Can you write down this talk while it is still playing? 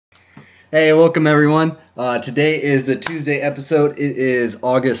Hey, welcome everyone. Today is the Tuesday episode. It is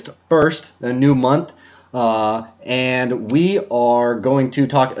August 1st, a new month, and we are going to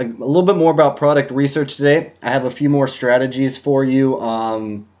talk a little bit more about product research today. I have a few more strategies for you,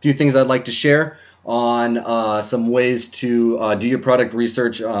 a few things I'd like to share on some ways to do your product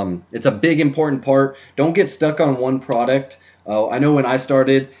research. It's a big, important part. Don't get stuck on one product. I know when I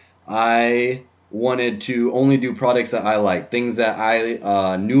started, I wanted to only do products that I liked, things that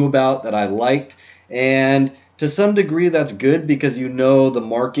I knew about, that I liked, and to some degree that's good because you know the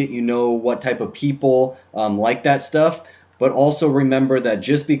market, you know what type of people like that stuff, but also remember that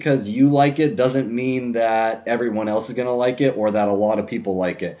just because you like it doesn't mean that everyone else is going to like it or that a lot of people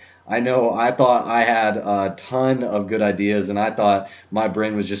like it. I know I thought I had a ton of good ideas, and I thought my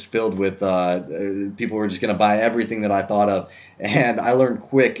brain was just filled with people were just going to buy everything that I thought of, and I learned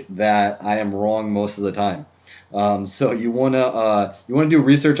quick that I am wrong most of the time. So you want to do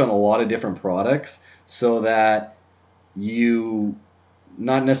research on a lot of different products so that you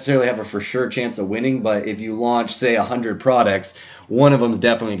not necessarily have a for sure chance of winning, but if you launch, say, 100 products, one of them is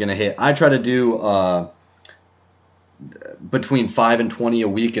definitely going to hit. I try to do between 5 and 20 a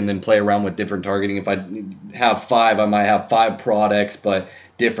week and then play around with different targeting. If I have 5, I might have 5 products, but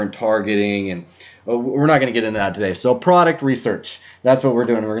different targeting, and we're not going to get into that today. So product research, that's what we're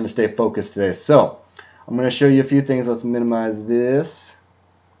doing. We're going to stay focused today. So I'm going to show you a few things. Let's minimize this.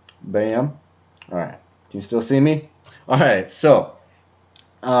 Bam. All right. Can you still see me? All right. So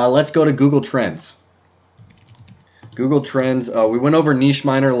let's go to Google Trends. Google Trends. We went over Niche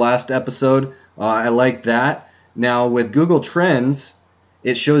Miner last episode. I like that. Now with Google Trends,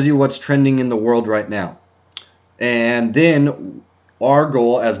 it shows you what's trending in the world right now. And then our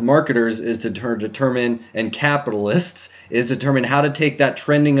goal as marketers is to determine, and capitalists, is determine how to take that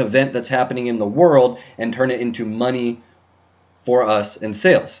trending event that's happening in the world and turn it into money for us and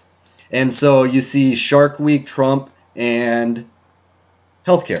sales. And so you see Shark Week, Trump, and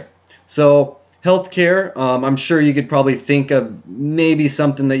healthcare. So healthcare, I'm sure you could probably think of maybe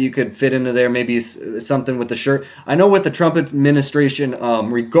something that you could fit into there, maybe something with the shirt. I know with the Trump administration,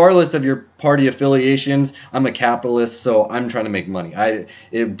 regardless of your party affiliations, I'm a capitalist, so I'm trying to make money.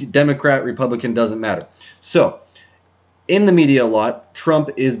 Democrat, Republican, doesn't matter. So in the media a lot, Trump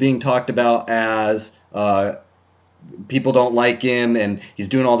is being talked about as people don't like him and he's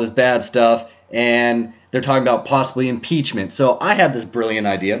doing all this bad stuff, and they're talking about possibly impeachment. So I had this brilliant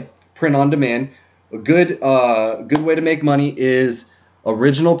idea. Print on demand. A good way to make money is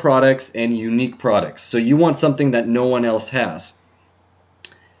original products and unique products. So you want something that no one else has.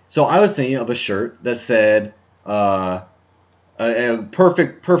 So I was thinking of a shirt that said a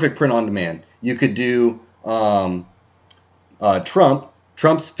perfect print on demand. You could do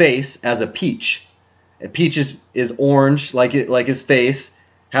Trump's face as a peach. A peach is orange like his face.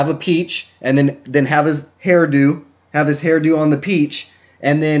 Have a peach and then have his hairdo on the peach.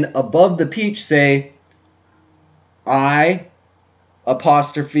 And then above the peach say, I,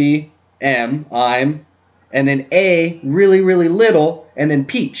 apostrophe, M, I'm, and then A, really, really little, and then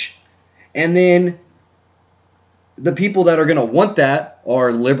peach. And then the people that are going to want that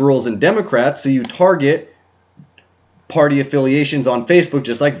are liberals and Democrats, so you target party affiliations on Facebook,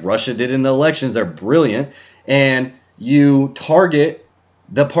 just like Russia did in the elections. They're brilliant. And you target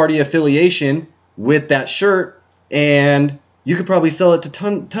the party affiliation with that shirt, and you could probably sell it to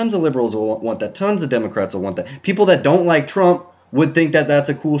tons of liberals will want that. Tons of Democrats will want that. People that don't like Trump would think that that's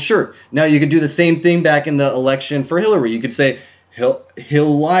a cool shirt. Now, you could do the same thing back in the election for Hillary. You could say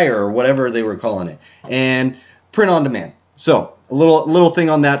Hill liar or whatever they were calling it. And print on demand. So a little thing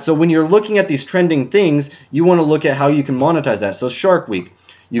on that. So when you're looking at these trending things, you want to look at how you can monetize that. So Shark Week,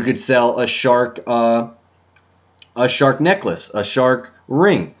 you could sell a shark necklace, a shark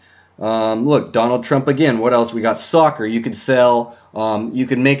ring. Look, Donald Trump again. What else? We got soccer. You could sell, you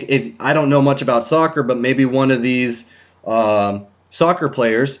could make, if I don't know much about soccer, but maybe one of these soccer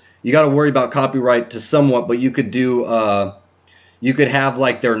players, you got to worry about copyright to somewhat, but you could do, you could have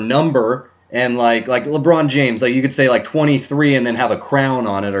like their number and like LeBron James, like you could say like 23 and then have a crown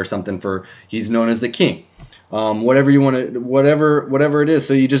on it or something for, he's known as the king. Whatever you want to, whatever it is.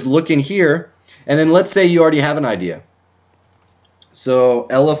 So you just look in here, and then let's say you already have an idea. So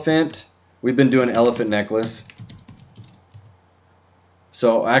elephant, we've been doing elephant necklace.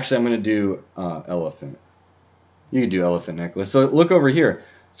 So actually I'm going to do elephant. You can do elephant necklace. So look over here.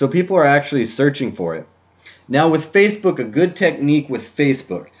 So people are actually searching for it. Now with Facebook, a good technique with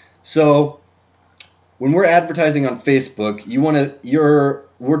Facebook. So when we're advertising on Facebook,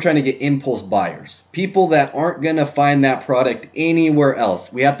 we're trying to get impulse buyers. People that aren't going to find that product anywhere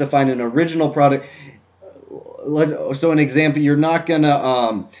else. We have to find an original product. so an example, you're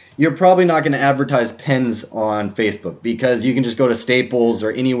probably not gonna advertise pens on Facebook because you can just go to Staples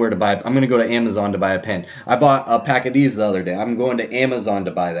or anywhere to buy. I'm gonna go to Amazon to buy a pen. I bought a pack of these the other day. I'm going to Amazon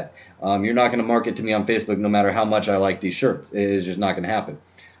to buy that. You're not gonna market to me on Facebook no matter how much I like these shirts. It's just not gonna happen.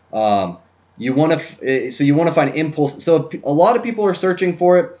 You want to find impulse. So a lot of people are searching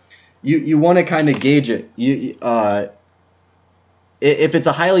for it. You want to kind of gauge it. If it's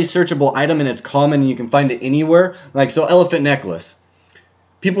a highly searchable item and it's common and you can find it anywhere, like so elephant necklace.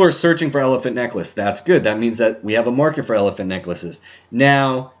 People are searching for elephant necklace. That's good. That means that we have a market for elephant necklaces.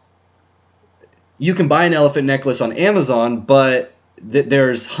 Now, you can buy an elephant necklace on Amazon, but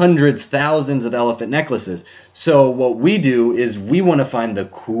there's hundreds, thousands of elephant necklaces. So what we do is we want to find the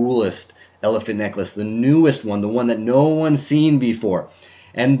coolest elephant necklace, the newest one, the one that no one's seen before.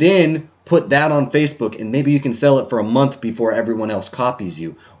 And then put that on Facebook, and maybe you can sell it for a month before everyone else copies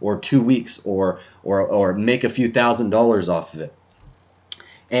you, or 2 weeks, or make a few $1,000s off of it.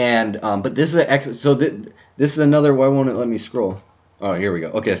 And but this is this is another. Why won't it let me scroll? Oh, here we go.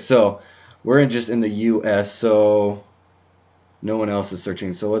 Okay, so we're just in the U.S., so no one else is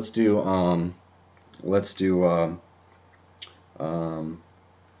searching. So let's do I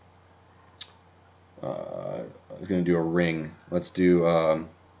was gonna do a ring. Let's do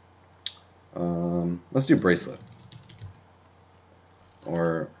bracelet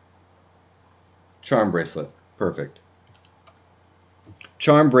or charm bracelet. Perfect.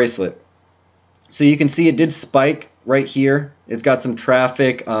 Charm bracelet. So you can see it did spike right here. It's got some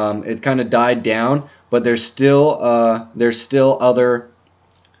traffic. It's kind of died down, but there's still other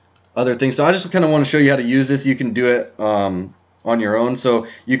things. So I just kind of want to show you how to use this. You can do it on your own. So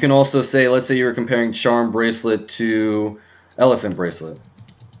you can also say, let's say you were comparing charm bracelet to elephant bracelet.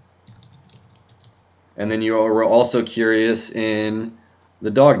 And then you were also curious in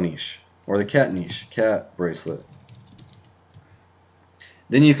the dog niche or the cat niche, cat bracelet.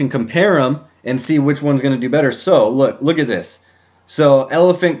 Then you can compare them and see which one's going to do better. So look at this. So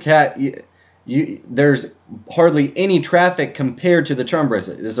elephant, cat, there's hardly any traffic compared to the charm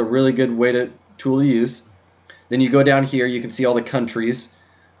bracelet. This is a really good tool to use. Then you go down here, you can see all the countries.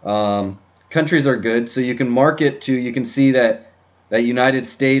 Countries are good, so you can market to. You can see that United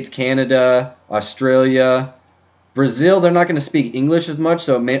States, Canada, Australia, Brazil, they're not going to speak English as much,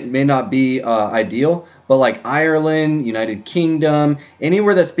 so it may not be ideal. But like Ireland, United Kingdom,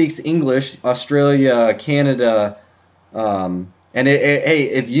 anywhere that speaks English, Australia, Canada, and hey,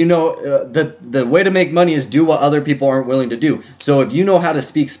 if you know, the way to make money is do what other people aren't willing to do. So if you know how to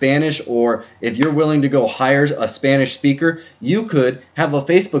speak Spanish, or if you're willing to go hire a Spanish speaker, you could have a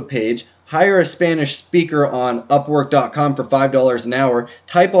Facebook page, hire a Spanish speaker on Upwork.com for $5 an hour,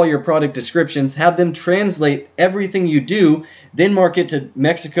 type all your product descriptions, have them translate everything you do, then market to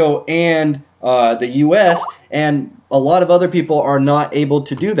Mexico and the US, and a lot of other people are not able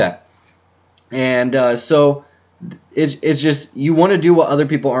to do that. And so it's just, you want to do what other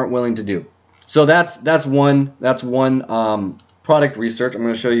people aren't willing to do. So that's one product research. I'm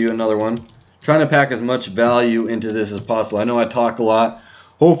going to show you another one. Trying to pack as much value into this as possible. I know I talk a lot.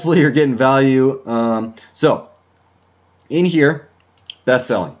 Hopefully you're getting value. So in here, best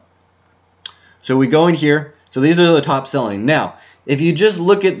selling. So we go in here. So these are the top selling. Now, if you just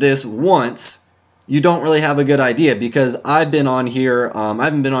look at this once, you don't really have a good idea, because I've been on here. I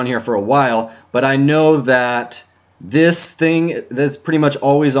haven't been on here for a while, but I know that this thing that's pretty much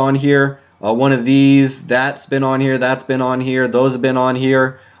always on here. One of these, that's been on here. That's been on here. Those have been on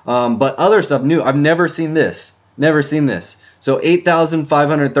here. But other stuff new. I've never seen this. Never seen this. So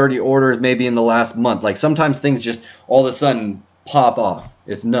 8,530 orders maybe in the last month. Like sometimes things just all of a sudden pop off.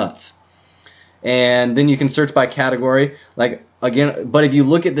 It's nuts. And then you can search by category. Like again, but if you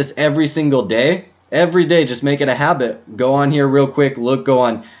look at this every single day, just make it a habit. Go on here real quick. Look, go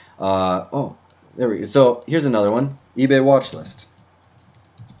on. Oh, there we go. So here's another one. eBay watch list.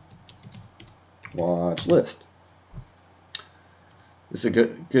 Watch list. This is a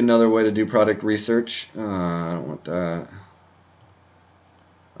good another way to do product research. I don't want that.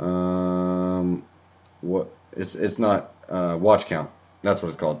 It's not watch count. That's what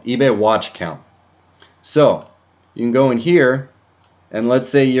it's called. eBay watch count. So you can go in here, and let's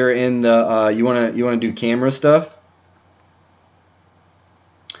say you're in the you wanna do camera stuff.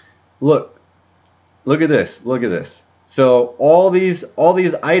 Look at this. Look at this. So all these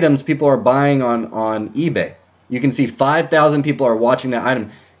items people are buying on eBay. You can see 5,000 people are watching that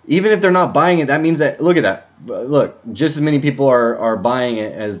item. Even if they're not buying it, that means that, look at that. Look, just as many people are buying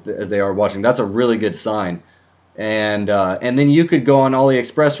it as they are watching. That's a really good sign. And then you could go on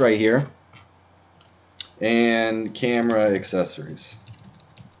AliExpress right here and camera accessories.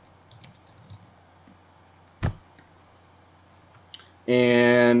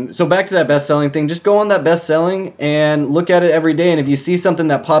 And so back to that best selling thing, just go on that best selling and look at it every day. And if you see something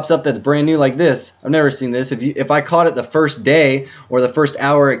that pops up that's brand new like this, I've never seen this. If I caught it the first day or the first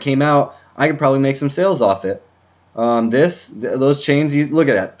hour it came out, I could probably make some sales off it. Those chains, you look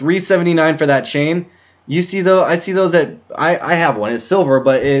at that, $3.79 for that chain. You see though, I see those at I have one. It's silver,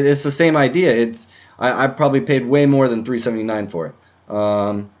 but it's the same idea. I probably paid way more than $3.79 for it.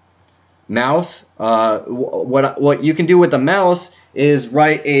 Mouse. What you can do with a mouse is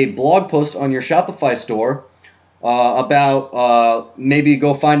write a blog post on your Shopify store about maybe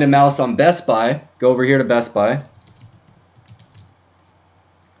go find a mouse on Best Buy. Go over here to Best Buy.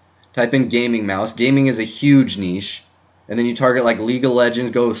 Type in gaming mouse. Gaming is a huge niche. And then you target like League of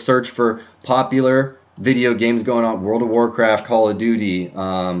Legends. Go search for popular video games going on. World of Warcraft, Call of Duty.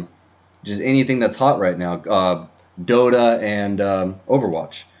 Just anything that's hot right now. Dota and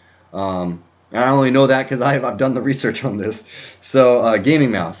Overwatch. And I only know that because I've done the research on this. So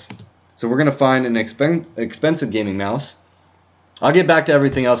gaming mouse. So we're going to find an expensive gaming mouse. I'll get back to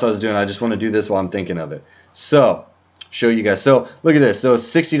everything else I was doing. I just want to do this while I'm thinking of it. So show you guys. So look at this. So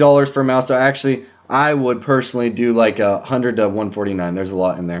 $60 for a mouse. So actually, I would personally do like $100 to $149. There's a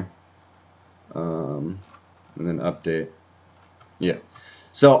lot in there. And then update. Yeah.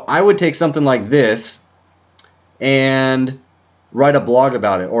 So I would take something like this and write a blog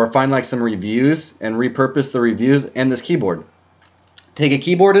about it, or find like some reviews and repurpose the reviews and this keyboard. Take a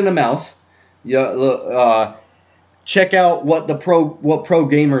keyboard and a mouse. Check out what pro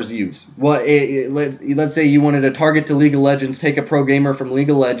gamers use. Let's say you wanted to target to League of Legends. Take a pro gamer from League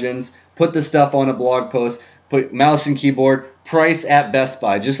of Legends. Put the stuff on a blog post. Put mouse and keyboard. Price at Best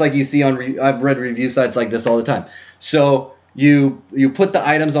Buy, just like you see on. I've read review sites like this all the time. So you put the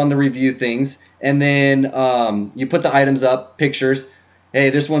items on the review things, and then you put the items up, pictures.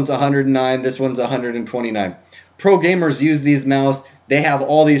 Hey, this one's 109, this one's 129. Pro gamers use these mouse. They have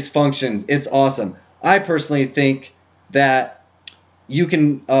all these functions. It's awesome. I personally think that you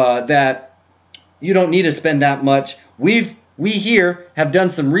can that you don't need to spend that much. We here have done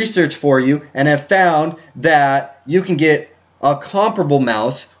some research for you and have found that you can get a comparable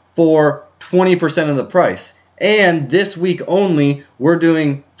mouse for 20% of the price. And this week only, we're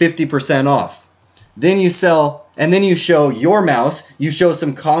doing 50% off. Then you sell, and then you show your mouse. You show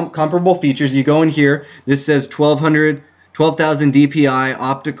some comparable features. You go in here. This says 12,000 DPI,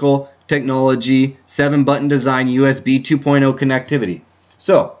 optical technology, 7-button design, USB 2.0 connectivity.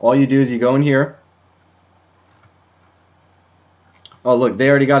 So all you do is you go in here. Oh, look, they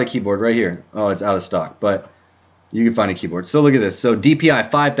already got a keyboard right here. Oh, it's out of stock, but you can find a keyboard. So look at this. So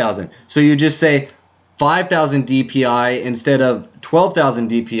DPI 5,000. So you just say 5,000 DPI instead of 12,000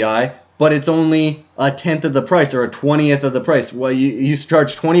 DPI, but it's only a tenth of the price or a 20th of the price. Well, you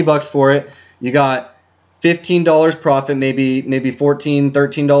charge $20 for it. You got $15 profit, maybe $14,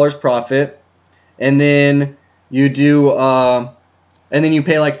 $13 profit, and then you do, and then you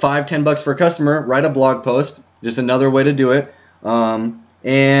pay like $5, $10 for a customer. Write a blog post. Just another way to do it.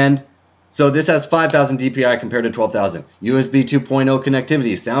 And so this has 5,000 DPI compared to 12,000. USB 2.0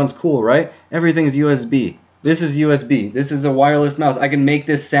 connectivity. Sounds cool, right? Everything's USB. This is USB. This is a wireless mouse. I can make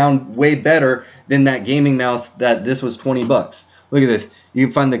this sound way better than that gaming mouse that this was $20. Look at this. You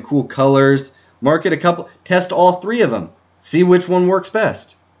can find the cool colors. Market a couple. Test all three of them. See which one works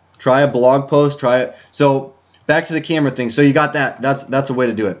best. Try a blog post. Try it. So back to the camera thing. So you got that. That's a way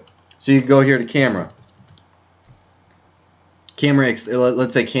to do it. So you go here to camera.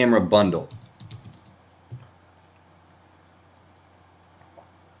 Let's say camera bundle.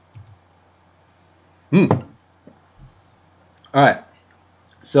 All right.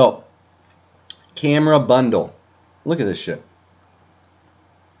 So camera bundle. Look at this shit.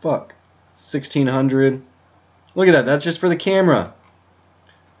 Fuck. 1,600. Look at that. That's just for the camera.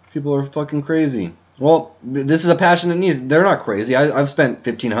 People are fucking crazy. Well, this is a passionate need. They're not crazy. I've spent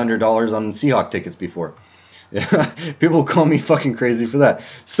 $1,500 on Seahawk tickets before. People call me fucking crazy for that.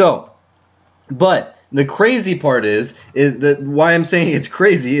 So, but the crazy part is that why I'm saying it's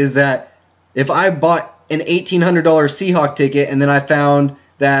crazy is that if I bought an $1,800 Seahawk ticket and then I found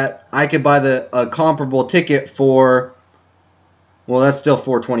that I could buy a comparable ticket for, well, that's still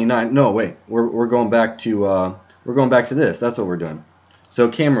 $429. No, wait, we're going back to this. That's what we're doing. So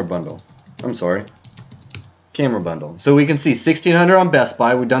camera bundle. I'm sorry, camera bundle. So we can see $1,600 on Best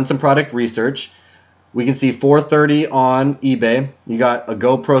Buy. We've done some product research. We can see $430 on eBay. You got a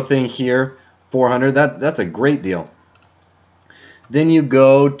GoPro thing here, $400. That's a great deal. Then you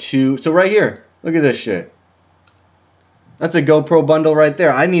go to, so right here, look at this shit. That's a GoPro bundle right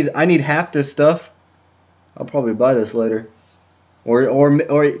there. I need half this stuff. I'll probably buy this later. Or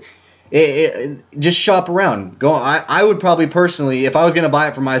just shop around. I would probably personally, if I was going to buy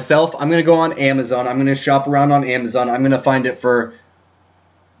it for myself, I'm going to go on Amazon. I'm going to shop around on Amazon. I'm going to find it for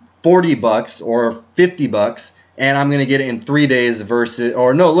 $40 or $50, and I'm going to get it in 3 days versus,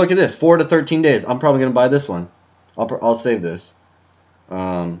 or no, look at this, 4 to 13 days. I'm probably going to buy this one. I'll save this.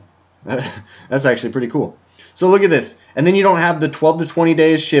 That's actually pretty cool. So look at this. And then you don't have the 12 to 20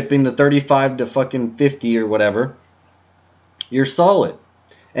 days shipping, the 35 to fucking 50 or whatever. You're solid.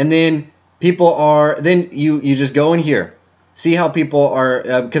 And then people are, then you just go in here. See how people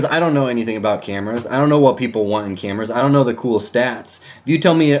are, because I don't know anything about cameras. I don't know what people want in cameras. I don't know the cool stats. If you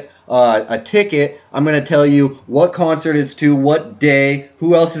tell me a ticket, I'm going to tell you what concert it's to, what day,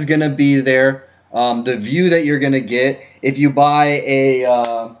 who else is going to be there, the view that you're going to get. If you buy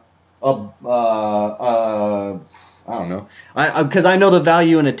I don't know, because I know the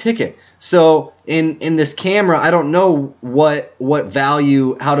value in a ticket. So in this camera, I don't know what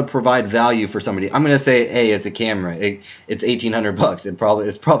value, how to provide value for somebody. I'm gonna say, hey, it's a camera. It's $1,800.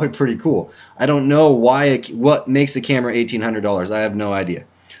 It's probably pretty cool. I don't know what makes a camera $1,800. I have no idea.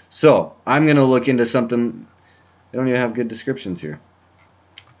 So I'm gonna look into something. They don't even have good descriptions here.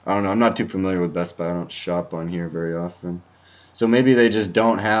 I don't know. I'm not too familiar with Best Buy. I don't shop on here very often. So maybe they just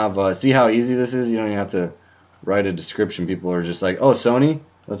don't have. See how easy this is? You don't even have to write a description. People are just like, oh, Sony,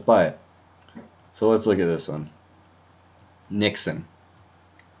 let's buy it. So let's look at this one. Nixon.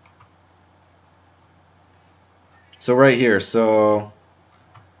 So right here, so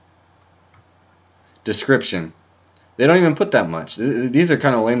description. They don't even put that much. These are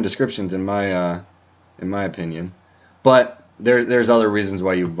kind of lame descriptions in my opinion. But there's other reasons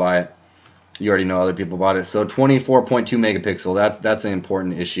why you buy it. You already know other people bought it. So 24.2 megapixel. That's an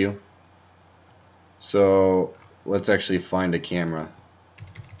important issue. So let's actually find a camera.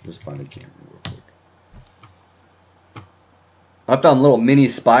 Just find a camera real quick. I found little mini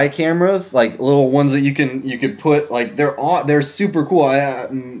spy cameras, like little ones that you could put, like they're super cool. I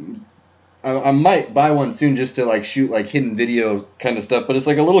might buy one soon just to like shoot like hidden video kind of stuff. But it's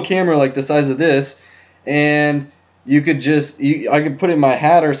like a little camera like the size of this, and you could just I could put it in my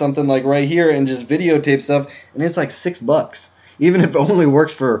hat or something like right here and just videotape stuff, and it's like $6. Even if it only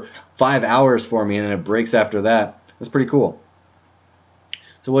works for 5 hours for me and then it breaks after that. That's pretty cool.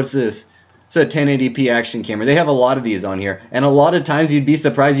 So what's this? It's a 1080p action camera. They have a lot of these on here. And a lot of times you'd be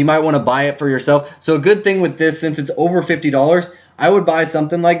surprised. You might want to buy it for yourself. So a good thing with this, since it's over $50, I would buy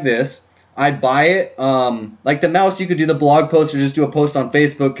something like this. I'd buy it, like the mouse, you could do the blog post or just do a post on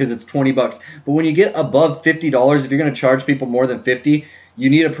Facebook because it's $20. But when you get above $50, if you're going to charge people more than $50, you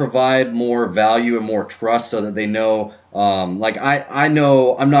need to provide more value and more trust so that they know, like I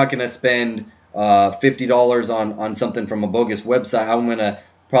know I'm not going to spend $50 on something from a bogus website. I'm going to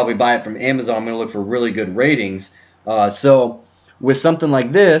probably buy it from Amazon. I'm going to look for really good ratings. So with something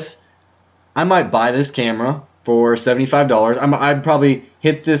like this, I might buy this camera for $75. I'd probably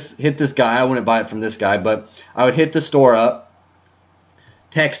hit this guy. I wouldn't buy it from this guy, but I would hit the store up,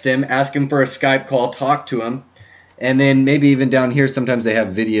 text him, ask him for a Skype call, talk to him, and then maybe even down here, sometimes they have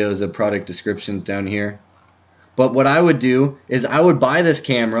videos of product descriptions down here. But what I would do is I would buy this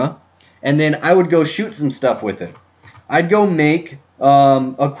camera, and then I would go shoot some stuff with it. I'd go make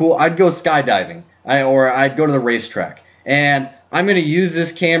I'd go skydiving, or I'd go to the racetrack, and I'm going to use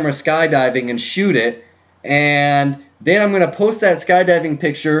this camera skydiving and shoot it, and then I'm going to post that skydiving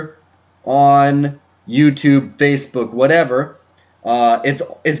picture on YouTube, Facebook, whatever.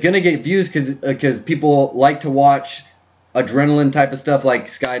 It's going to get views because people like to watch adrenaline type of stuff like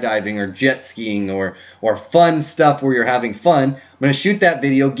skydiving or jet skiing or fun stuff where you're having fun. I'm going to shoot that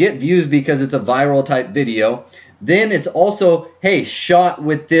video, get views because it's a viral type video. Then it's also, hey, shot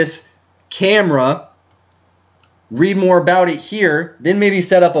with this camera. Read more about it here. Then maybe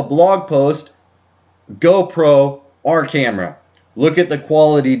set up a blog post. GoPro, our camera. Look at the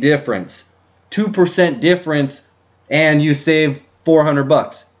quality difference. 2% difference, and you save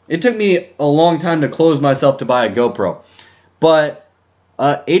 $400. It took me a long time to close myself to buy a GoPro. But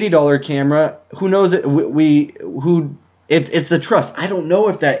 $80 camera, who knows it? It's the trust. I don't know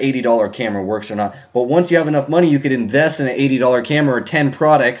if that $80 camera works or not. But once you have enough money, you could invest in an $80 camera or 10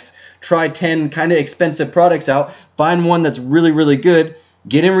 products. Try 10 kind of expensive products out. Find one that's really, really good.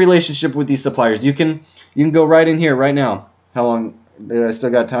 Get in relationship with these suppliers. You can go right in here right now. How long? Did I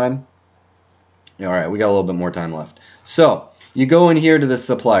still got time? Yeah, all right, we got a little bit more time left. So you go in here to the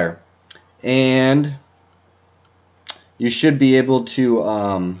supplier, and you should be able to.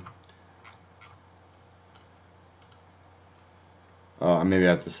 Oh, maybe I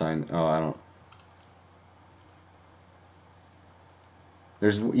have to sign. Oh, I don't.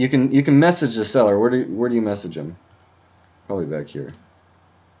 You can message the seller. Where do you message them? Probably back here.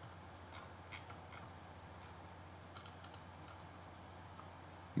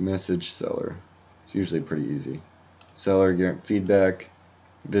 Message seller. It's usually pretty easy. Seller feedback,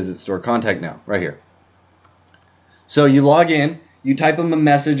 visit store, contact now, right here. So you log in, you type them a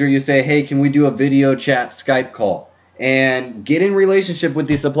message, or you say, hey, can we do a video chat Skype call? And get in relationship with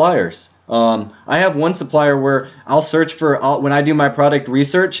these suppliers. I have one supplier where I'll search for, when I do my product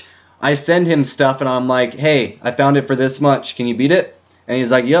research, I send him stuff and I'm like, hey, I found it for this much. Can you beat it? And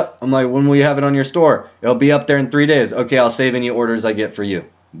he's like, yep. I'm like, when will you have it on your store? It'll be up there in 3 days. Okay, I'll save any orders I get for you.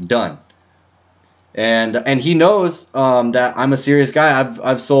 Done. And he knows that I'm a serious guy.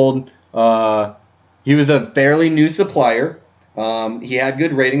 I've sold. He was a fairly new supplier. He had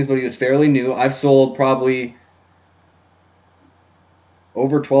good ratings, but he was fairly new. I've sold probably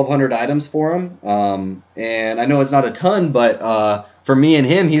over 1,200 items for him. And I know it's not a ton, but for me and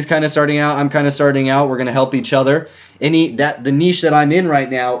him, he's kind of starting out. I'm kind of starting out. We're gonna help each other. The niche that I'm in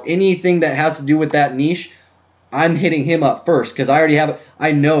right now, anything that has to do with that niche, I'm hitting him up first because I already have it.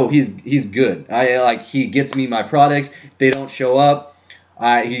 I know he's good. He gets me my products. If they don't show up,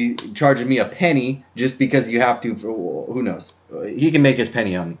 he charges me a penny just because you have to. Who knows? He can make his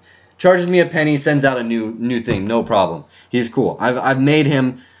penny on me. Charges me a penny, sends out a new thing, no problem. He's cool. I've made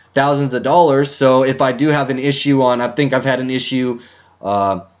him thousands of dollars. So if I do have an issue I think I've had an issue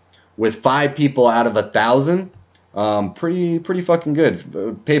with 5 people out of 1,000. Pretty fucking good.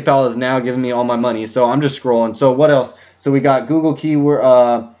 PayPal is now giving me all my money, so I'm just scrolling. So what else? So we got Google keyword.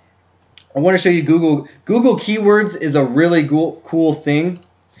 I want to show you Google keywords is a really cool thing.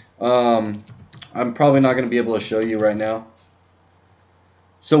 I'm probably not going to be able to show you right now.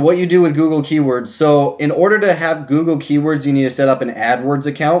 So what you do with Google keywords. So in order to have Google keywords, you need to set up an AdWords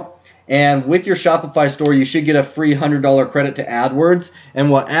account. And with your Shopify store, you should get a free $100 credit to AdWords.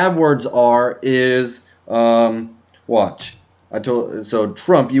 And what AdWords are is watch. So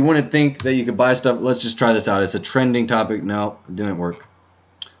Trump, you wouldn't think that you could buy stuff. Let's just try this out. It's a trending topic. No, it didn't work.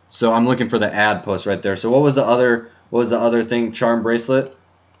 So I'm looking for the ad post right there. So what was the other thing? Charm bracelet.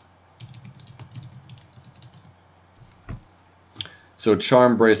 So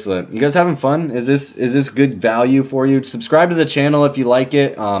charm bracelet. You guys having fun? Is this good value for you? Subscribe to the channel if you like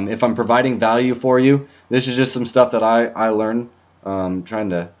it. If I'm providing value for you, this is just some stuff that I learned. Trying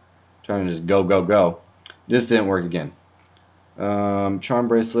to just go. This didn't work again. Charm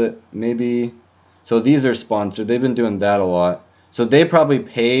bracelet, maybe. So these are sponsored. They've been doing that a lot. So they probably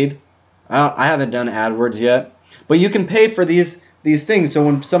paid. I haven't done AdWords yet. But you can pay for these things. So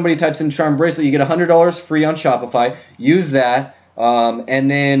when somebody types in charm bracelet, you get $100 free on Shopify. Use that.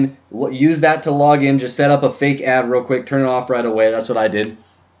 And then use that to log in. Just set up a fake ad real quick. Turn it off right away. That's what I did.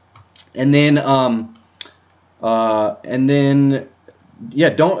 And then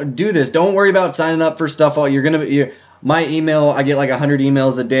yeah, don't do this. Don't worry about signing up for stuff. My email, I get like 100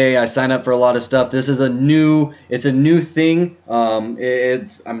 emails a day. I sign up for a lot of stuff. This is it's a new thing.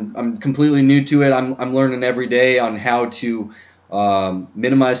 I'm completely new to it. I'm learning every day on how to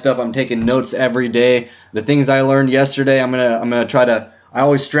minimize stuff. I'm taking notes every day. The things I learned yesterday, I'm gonna try to. I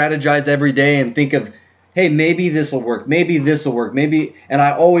always strategize every day and think of, hey, maybe this will work. Maybe this will work. Maybe, and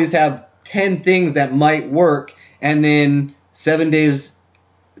I always have 10 things that might work, and then 7 days.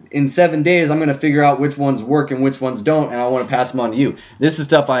 In 7 days, I'm going to figure out which ones work and which ones don't, and I want to pass them on to you. This is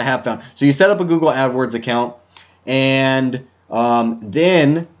stuff I have found. So you set up a Google AdWords account, and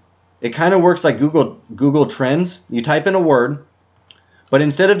then it kind of works like Google Trends. You type in a word, but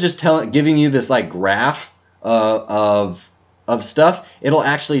instead of just giving you this like graph of stuff, it'll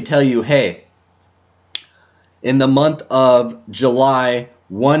actually tell you, hey, in the month of July,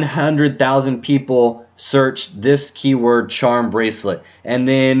 100,000 people searched this keyword charm bracelet, and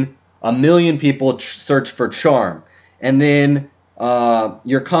then 1 million people search for charm, and then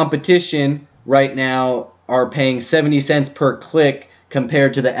your competition right now are paying 70 cents per click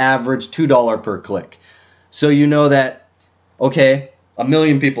compared to the average $2 per click. So you know that, okay, 1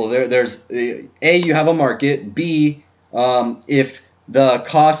 million people, there's A, you have a market. B, if the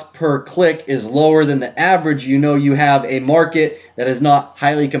cost per click is lower than the average, you know you have a market that is not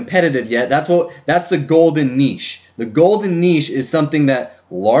highly competitive yet. That's the golden niche. The golden niche is something that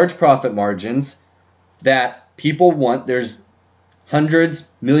large profit margins that people want. There's hundreds,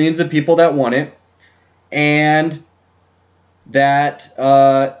 millions of people that want it, and that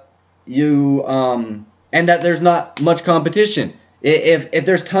and that there's not much competition. If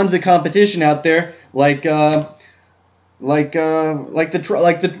there's tons of competition out there, like the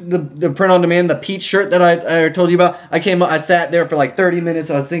print on demand, the peach shirt that I told you about. I sat there for like 30 minutes.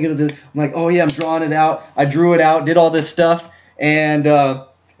 I was thinking of this. I'm like, oh yeah, I'm drawing it out. I drew it out, did all this stuff, and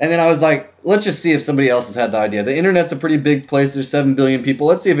And then I was like, let's just see if somebody else has had the idea. The internet's a pretty big place. There's 7 billion people.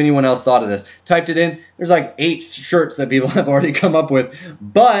 Let's see if anyone else thought of this. Typed it in. There's like 8 shirts that people have already come up with.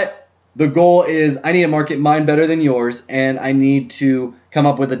 But the goal is I need to market mine better than yours, and I need to come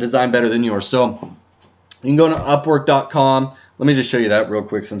up with a design better than yours. So you can go to Upwork.com. Let me just show you that real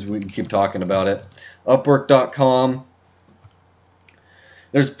quick since we can keep talking about it. Upwork.com.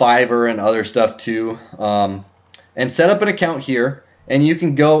 There's Fiverr and other stuff too. And set up an account here. And you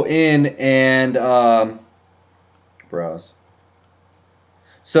can go in and browse.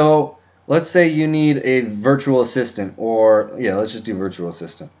 So let's say you need a virtual assistant, or yeah, let's just do virtual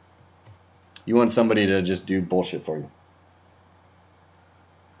assistant. You want somebody to just do bullshit for you.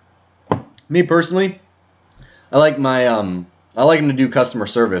 Me personally, I like them to do customer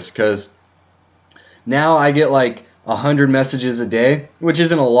service, because now I get like 100 messages a day, which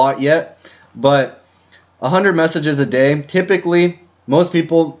isn't a lot yet, but 100 messages a day, typically. Most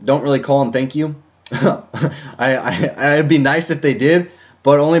people don't really call and thank you. It'd be nice if they did,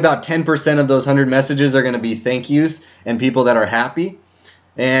 but only about 10% of those 100 messages are going to be thank yous and people that are happy.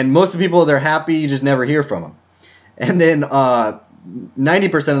 And most of the people that are happy, you just never hear from them. And then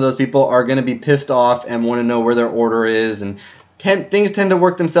 90% of those people are going to be pissed off and want to know where their order is. And things tend to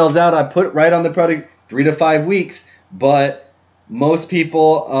work themselves out. I put right on the product 3 to 5 weeks, but most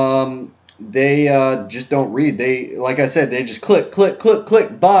people they just don't read. They, like I said, they just click,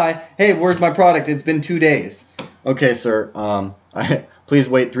 buy. Hey, where's my product? It's been 2 days. Okay, sir. Please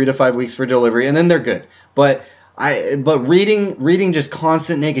wait 3 to 5 weeks for delivery, and then they're good. But reading just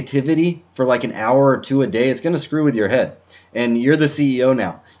constant negativity for like an hour or 2 a day, it's gonna screw with your head. And you're the CEO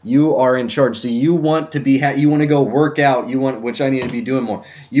now. You are in charge, so you want to be. You want to go work out. Which I need to be doing more.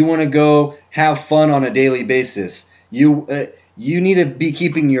 You want to go have fun on a daily basis. You need to be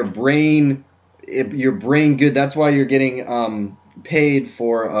keeping your brain good. That's why you're getting paid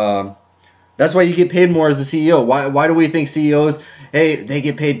for. That's why you get paid more as a CEO. Why do we think CEOs, hey, they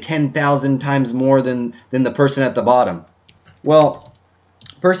get paid 10,000 times more than the person at the bottom? Well,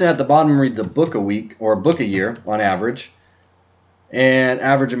 person at the bottom reads a book a week or a book a year on average. And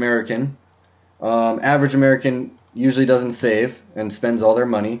average American usually doesn't save and spends all their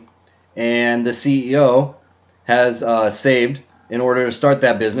money. And the CEO has saved in order to start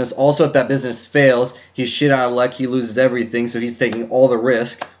that business. Also, if that business fails, he's shit out of luck. He loses everything, so he's taking all the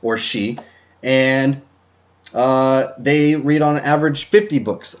risk, or she. And they read on average 50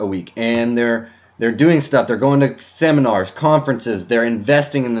 books a week, and they're doing stuff. They're going to seminars, conferences. They're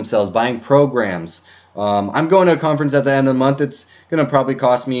investing in themselves, buying programs. I'm going to a conference at the end of the month. It's going to probably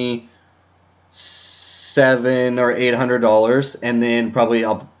cost me $700 or $800, and then probably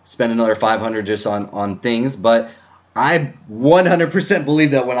I'll spend another $500 just on things. But I 100%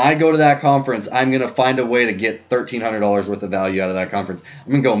 believe that when I go to that conference, I'm going to find a way to get $1,300 worth of value out of that conference.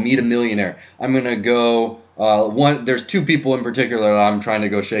 I'm going to go meet a millionaire. I'm going to go there's 2 people in particular that I'm trying to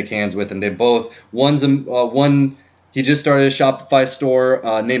go shake hands with, and they both, one he just started a Shopify store.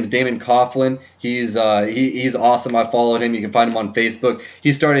 Name's Damon Coughlin. He's awesome. I followed him. You can find him on Facebook.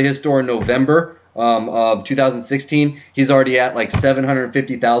 He started his store in November of 2016. He's already at like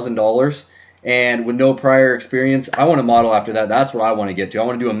 $750,000. And with no prior experience, I want to model after that. That's what I want to get to. I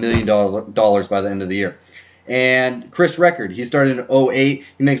want to do $1 million by the end of the year. And Chris Record, he started in 2008.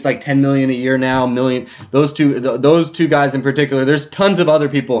 He makes like $10 million a year now. Those two guys in particular. There's tons of other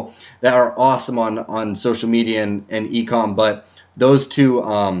people that are awesome on social media and e-com, but those two.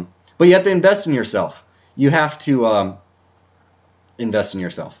 But you have to invest in yourself. You have to invest in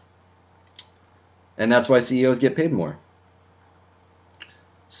yourself, and that's why CEOs get paid more.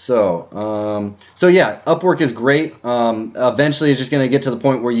 So yeah, Upwork is great. Eventually, it's just going to get to the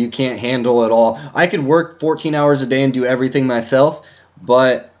point where you can't handle it all. I could work 14 hours a day and do everything myself,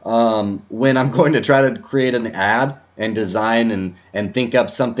 but when I'm going to try to create an ad and design and think up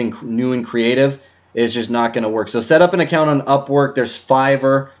something new and creative, it's just not going to work. So set up an account on Upwork. There's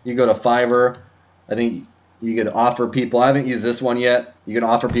Fiverr. You go to Fiverr. I think you could offer people. I haven't used this one yet. You can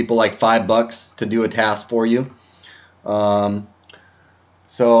offer people like $5 to do a task for you.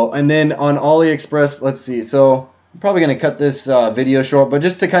 So, and then on AliExpress, let's see. So, I'm probably going to cut this video short, but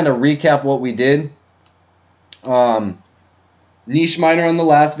just to kind of recap what we did. Niche miner on the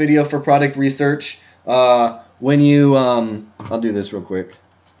last video for product research. When you, I'll do this real quick.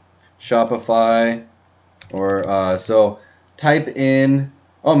 Shopify, or, so type in,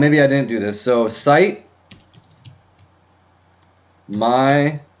 oh, maybe I didn't do this. So, site,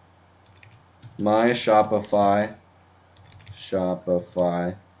 my Shopify.com,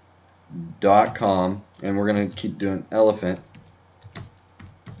 and we're going to keep doing elephant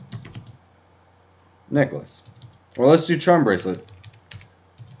necklace. Or let's do charm bracelet.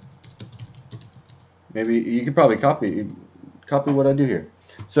 Maybe you could probably copy what I do here.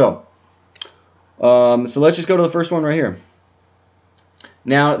 So, so let's just go to the first one right here.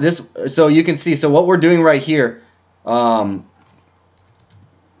 Now this, so you can see, so what we're doing right here,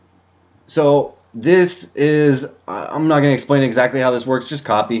 so this is, I'm not going to explain exactly how this works, just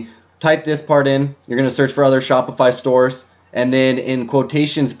copy. Type this part in, you're going to search for other Shopify stores, and then in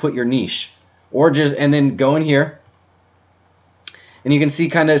quotations put your niche. Or just, and then go in here, and you can see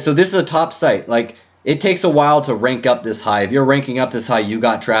kind of, so this is a top site. Like, it takes a while to rank up this high. If you're ranking up this high, you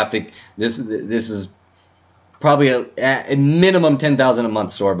got traffic. This is probably a minimum 10,000 a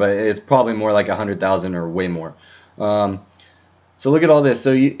month store, but it's probably more like 100,000 or way more. So look at all this.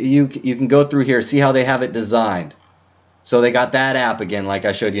 So you can go through here, see how they have it designed. So they got that app again, like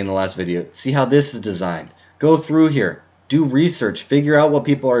I showed you in the last video. See how this is designed. Go through here, do research, figure out what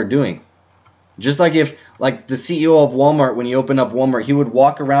people are doing. Just like if, like the CEO of Walmart, when he opened up Walmart, he would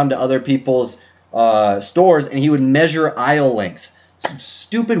walk around to other people's stores and he would measure aisle lengths.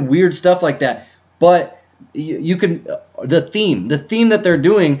 Stupid, weird stuff like that. But you can, the theme that they're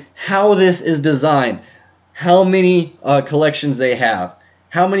doing, how this is designed, how many collections they have,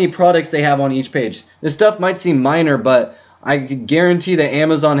 how many products they have on each page. This stuff might seem minor, but I guarantee that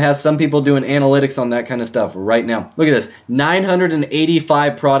Amazon has some people doing analytics on that kind of stuff right now. Look at this,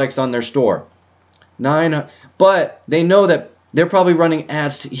 985 products on their store. But they know that they're probably running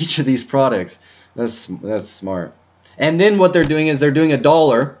ads to each of these products. That's smart. And then what they're doing is they're doing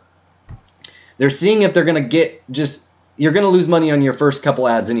 $1. They're seeing if they're going to get just, you're going to lose money on your first couple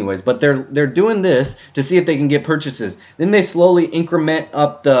ads anyways, but they're doing this to see if they can get purchases. Then they slowly increment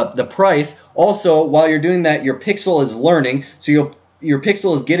up the price. Also, while you're doing that, your pixel is learning. So your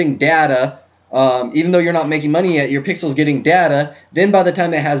pixel is getting data. Even though you're not making money yet, your pixel is getting data. Then by the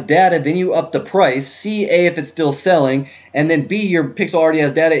time it has data, then you up the price. See, A, if it's still selling. And then B, your pixel already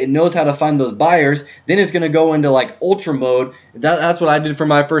has data. It knows how to find those buyers. Then it's going to go into like ultra mode. That's what I did for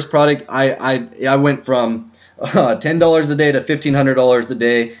my first product. I went from $10 a day to $1,500 a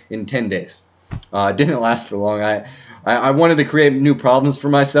day in 10 days. It didn't last for long. I wanted to create new problems for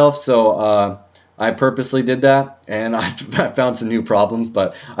myself, so I purposely did that, and I found some new problems,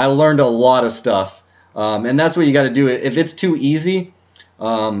 but I learned a lot of stuff, and that's what you got to do. If it's too easy,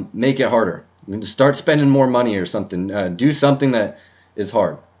 make it harder. Start spending more money or something. Do something that is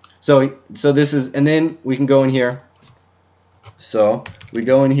hard. So this is, and then we can go in here. So we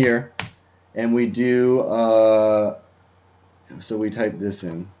go in here, and we do, so we type this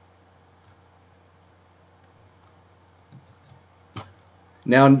in.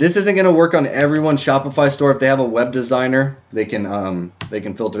 Now this isn't going to work on everyone's Shopify store. If they have a web designer, they can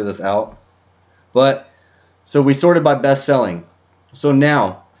filter this out. But so we sorted by best selling. So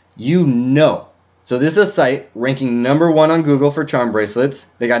now you know. So this is a site ranking #1 on Google for charm bracelets.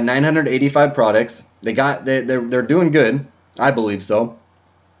 They got 985 products. They're doing good. I believe so.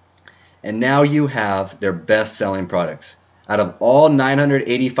 And now you have their best selling products. Out of all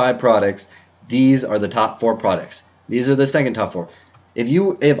 985 products, these are the top 4 products. These are the second top 4.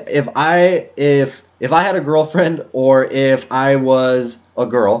 If I had a girlfriend, or if I was a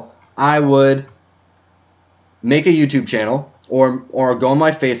girl, I would make a YouTube channel or go on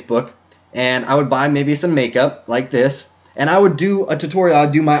my Facebook, and I would buy maybe some makeup like this, and I would do a tutorial. I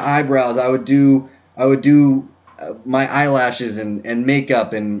would do my eyebrows, I would do my eyelashes and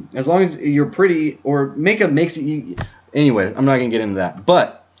makeup, and as long as you're pretty, or makeup makes you, anyway, I'm not gonna get into that,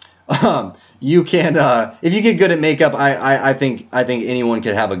 but you can, if you get good at makeup, I think anyone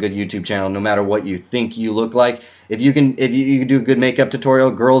could have a good YouTube channel, no matter what you think you look like. If you can do a good makeup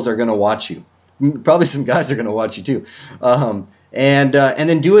tutorial, girls are gonna watch you. Probably some guys are gonna watch you too. And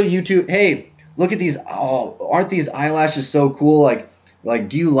then do a YouTube. Hey, look at these. Oh, aren't these eyelashes so cool? Like,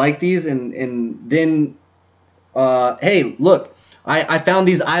 do you like these? And then, hey, look, I found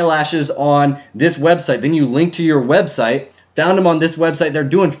these eyelashes on this website. Then you link to your website. Found them on this website. They're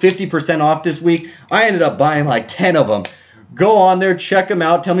doing 50% off this week. I ended up buying like 10 of them. Go on there, check them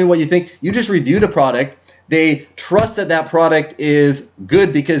out. Tell me what you think. You just reviewed a product. They trust that product is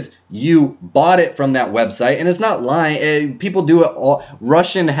good because you bought it from that website, and it's not lying. People do it all.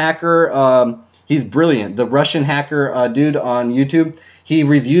 Russian hacker, he's brilliant. The Russian hacker dude on YouTube, he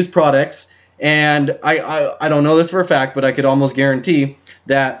reviews products, and I don't know this for a fact, but I could almost guarantee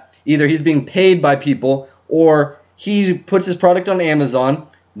that either he's being paid by people, or he puts his product on Amazon,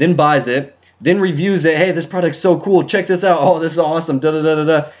 then buys it, then reviews it. Hey, this product's so cool. Check this out. Oh, this is awesome. Da da da da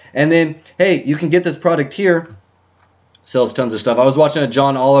da. And then, hey, you can get this product here. Sells tons of stuff. I was watching a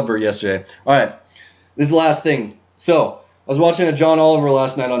John Oliver yesterday. All right, this is the last thing. So I was watching a John Oliver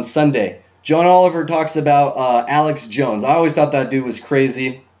last night on Sunday. John Oliver talks about Alex Jones. I always thought that dude was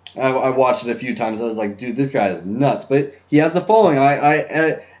crazy. I watched it a few times. I was like, dude, this guy is nuts. But he has a following.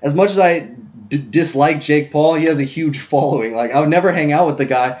 As much as I dislike Jake Paul, he has a huge following. Like, I would never hang out with the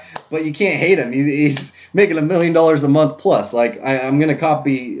guy, but you can't hate him. He's making $1 million a month plus. Like, I'm gonna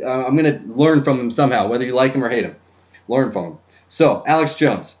copy. I'm gonna learn from him somehow, whether you like him or hate him. Learn from him. So, Alex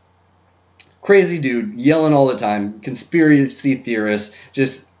Jones, crazy dude, yelling all the time, conspiracy theorist,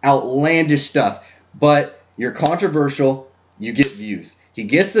 just outlandish stuff. But you're controversial. You get views. He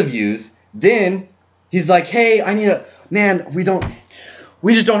gets the views. Then he's like, hey,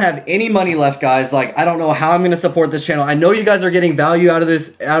 we just don't have any money left, guys. Like, I don't know how I'm going to support this channel. I know you guys are getting value out of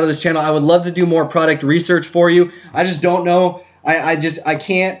this channel. I would love to do more product research for you. I just don't know. I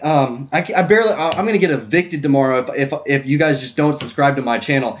can't. I'm going to get evicted tomorrow if you guys just don't subscribe to my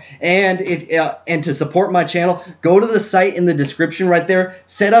channel. And and to support my channel, go to the site in the description right there.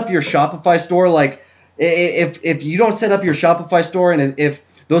 Set up your Shopify store. Like, if you don't set up your Shopify store, and if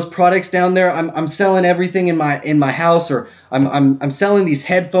those products down there, I'm selling everything in my house, or I'm selling these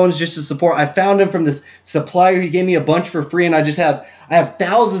headphones just to support. I found them from this supplier. He gave me a bunch for free, and I have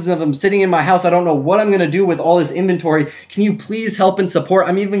thousands of them sitting in my house. I don't know what I'm going to do with all this inventory. Can you please help and support?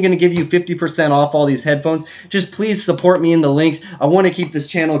 I'm even going to give you 50% off all these headphones. Just please support me in the links. I want to keep this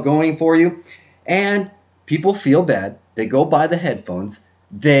channel going for you. And people feel bad. They go buy the headphones.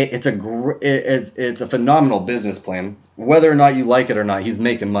 It's a phenomenal business plan. Whether or not you like it or not, he's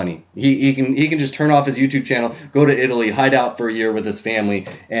making money. He can just turn off his YouTube channel, go to Italy, hide out for a year with his family,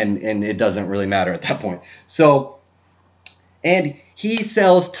 and it doesn't really matter at that point. So, and he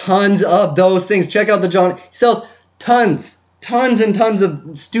sells tons of those things. Check out the John. He sells tons and tons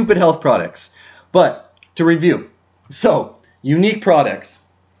of stupid health products. But to review, so unique products.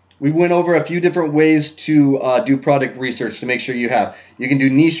 We went over a few different ways to do product research to make sure you have. You can do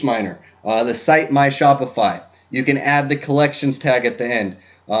Niche Miner, the site My Shopify. You can add the collections tag at the end.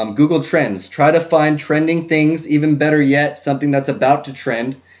 Google Trends. Try to find trending things, even better yet, something that's about to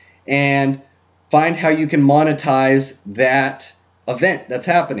trend, and find how you can monetize that event that's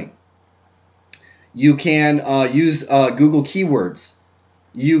happening. You can use Google keywords.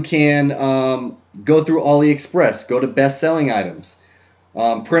 You can go through AliExpress, go to best-selling items.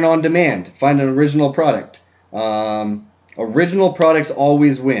 Print on demand. Find an original product. Original products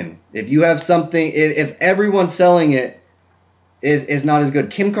always win. If you have something, if everyone selling it is not as good.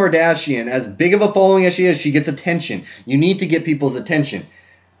 Kim Kardashian, as big of a following as she is, she gets attention. You need to get people's attention.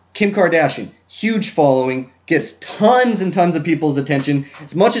 Kim Kardashian, huge following, gets tons and tons of people's attention.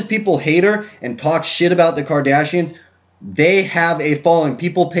 As much as people hate her and talk shit about the Kardashians, they have a following.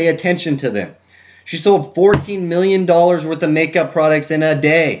 People pay attention to them. She sold $14 million worth of makeup products in a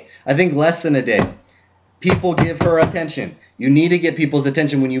day. I think less than a day. People give her attention. You need to get people's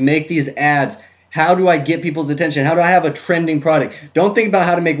attention when you make these ads. How do I get people's attention? How do I have a trending product? Don't think about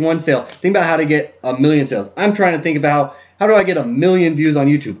how to make one sale. Think about how to get 1 million sales. I'm trying to think about how do I get 1 million views on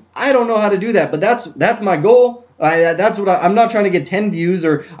YouTube? I don't know how to do that, but that's my goal. I'm not trying to get 10 views,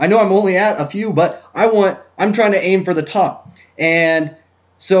 or I know I'm only at a few, but I'm trying to aim for the top. And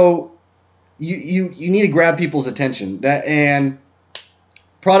so you need to grab people's attention. And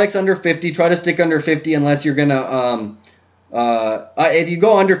products under 50, try to stick under 50 unless you're gonna if you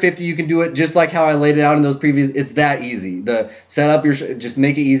go under 50, you can do it just like how I laid it out in those previous. It's that easy. Just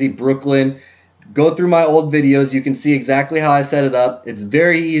make it easy. Brooklyn, go through my old videos. You can see exactly how I set it up. It's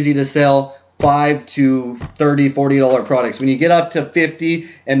very easy to sell $5 to $30, $40 products. When you get up to 50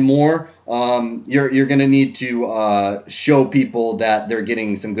 and more, you're going to need to show people that they're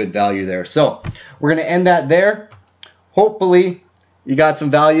getting some good value there. So we're going to end that there. Hopefully you got some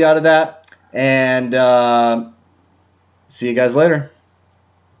value out of that, and see you guys later.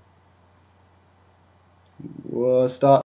 Stop.